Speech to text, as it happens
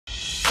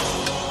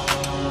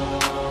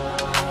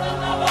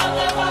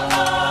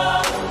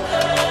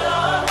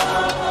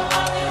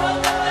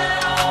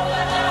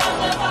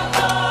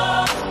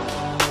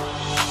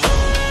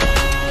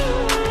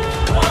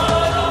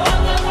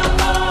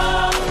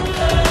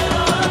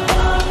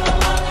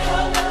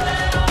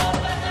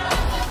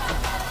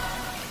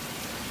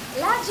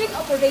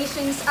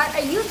accommodations are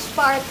a huge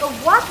part of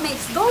what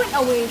makes going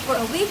away for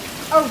a week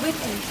or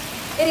weekend.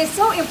 It is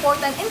so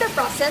important in the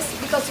process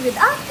because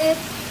without it,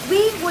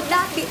 we would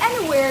not be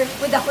anywhere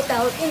with the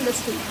hotel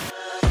industry.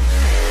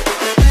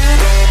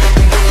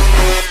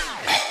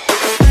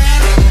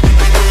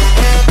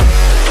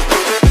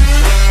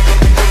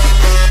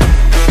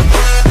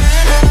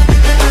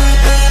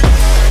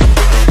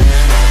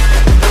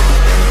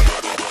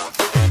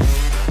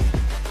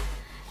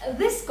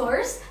 This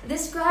course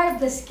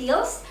describes the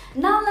skills,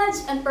 knowledge,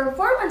 and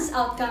performance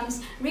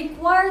outcomes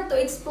required to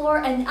explore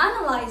and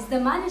analyze the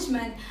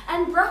management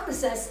and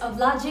practices of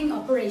lodging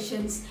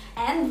operations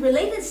and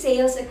related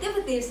sales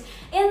activities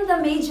in the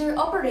major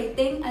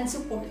operating and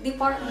support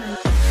department.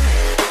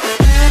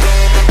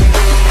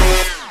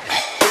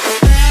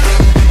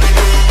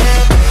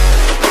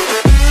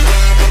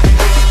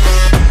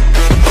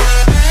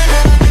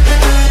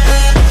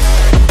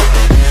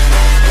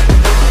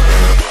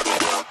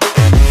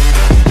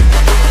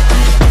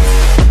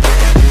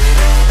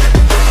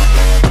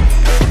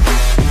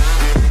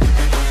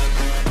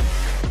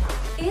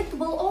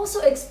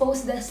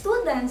 Expose the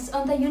students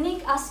on the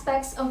unique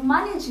aspects of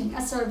managing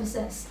a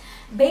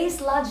services-based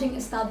lodging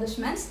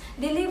establishments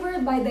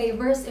delivered by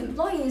diverse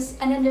employees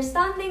and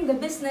understanding the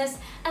business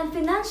and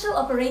financial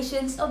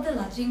operations of the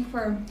lodging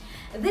firm.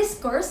 This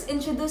course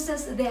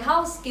introduces the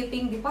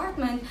housekeeping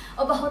department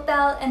of a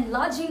hotel and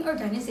lodging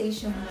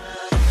organization.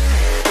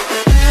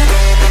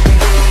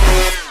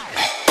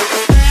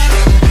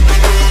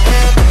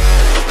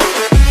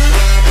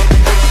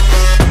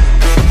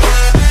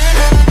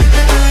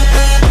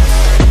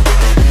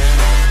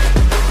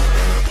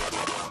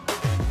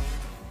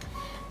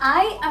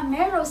 I am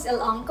Meros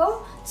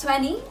Elanco,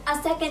 20, a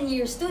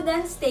second-year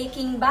student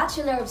taking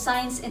Bachelor of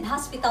Science in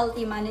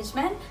Hospitality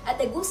Management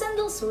at Agusan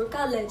del Sur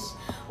College.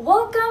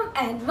 Welcome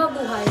and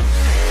mabuhay!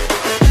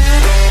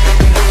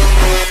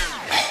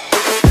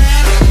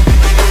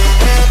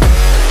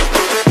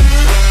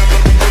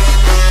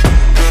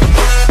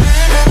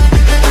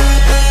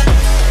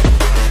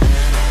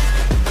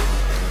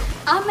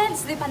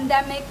 Amidst the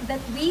pandemic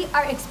that we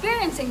are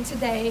experiencing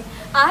today,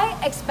 I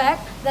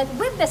expect that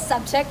with this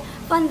subject,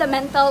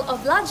 Fundamental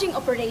of Lodging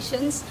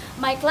Operations,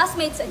 my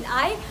classmates and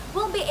I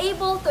will be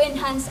able to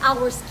enhance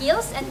our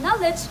skills and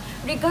knowledge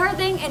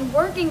regarding and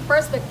working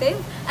perspective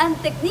and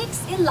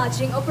techniques in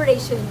lodging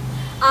operation.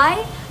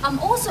 I am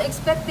also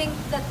expecting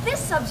that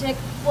this subject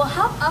will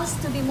help us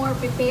to be more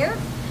prepared,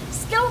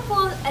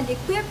 skillful, and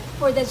equipped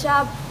for the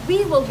job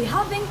we will be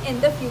having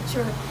in the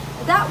future.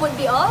 That would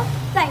be all.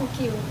 Thank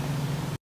you.